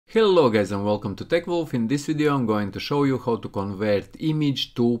Hello guys and welcome to TechWolf. In this video I'm going to show you how to convert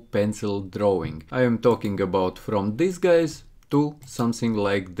image to pencil drawing. I am talking about from this guys to something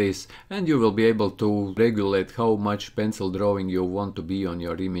like this, and you will be able to regulate how much pencil drawing you want to be on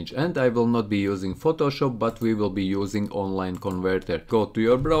your image. And I will not be using Photoshop, but we will be using online converter. Go to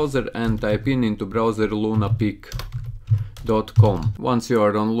your browser and type into browser lunapic.com. Once you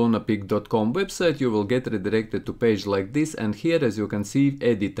are on lunapic.com website, you will get redirected to page like this, and here, as you can see,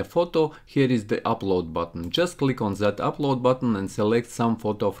 edit a photo. Here is the upload button. Just click on that upload button and select some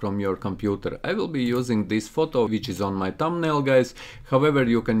photo from your computer. I will be using this photo which is on my thumbnail, guys. However,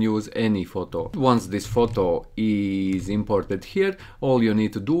 you can use any photo. Once this photo is imported here, all you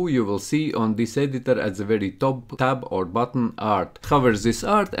need to do, you will see on this editor at the very top tab or button art. Hover this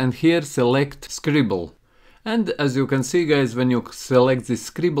art and here select scribble. And as you can see, guys, when you select this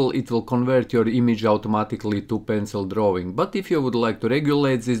scribble, it will convert your image automatically to pencil drawing. But if you would like to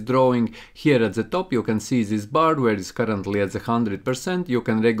regulate this drawing, here at the top you can see this bar where it's currently at the 100%. You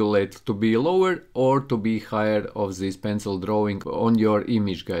can regulate to be lower or to be higher of this pencil drawing on your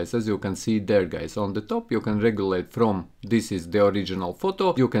image, guys. As you can see there, guys, on the top you can regulate from this is the original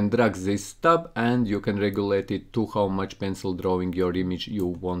photo. You can drag this tab and you can regulate it to how much pencil drawing your image you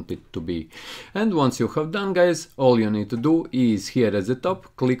want it to be. And once you have done, guys, all you need to do is here at the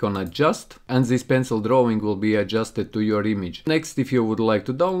top click on adjust, and this pencil drawing will be adjusted to your image. Next, if you would like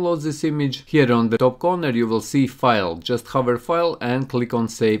to download this image, here on the top corner you will see file. Just hover file and click on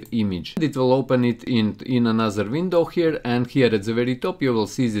save image. It will open it in another window here, and here at the very top you will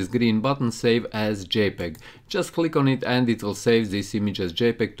see this green button save as JPEG. Just click on it and it will save this image as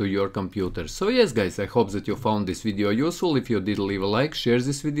JPEG to your computer. So yes, guys, I hope that you found this video useful. If you did, leave a like, share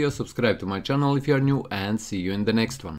this video, subscribe to my channel if you are new, and see you in the next one.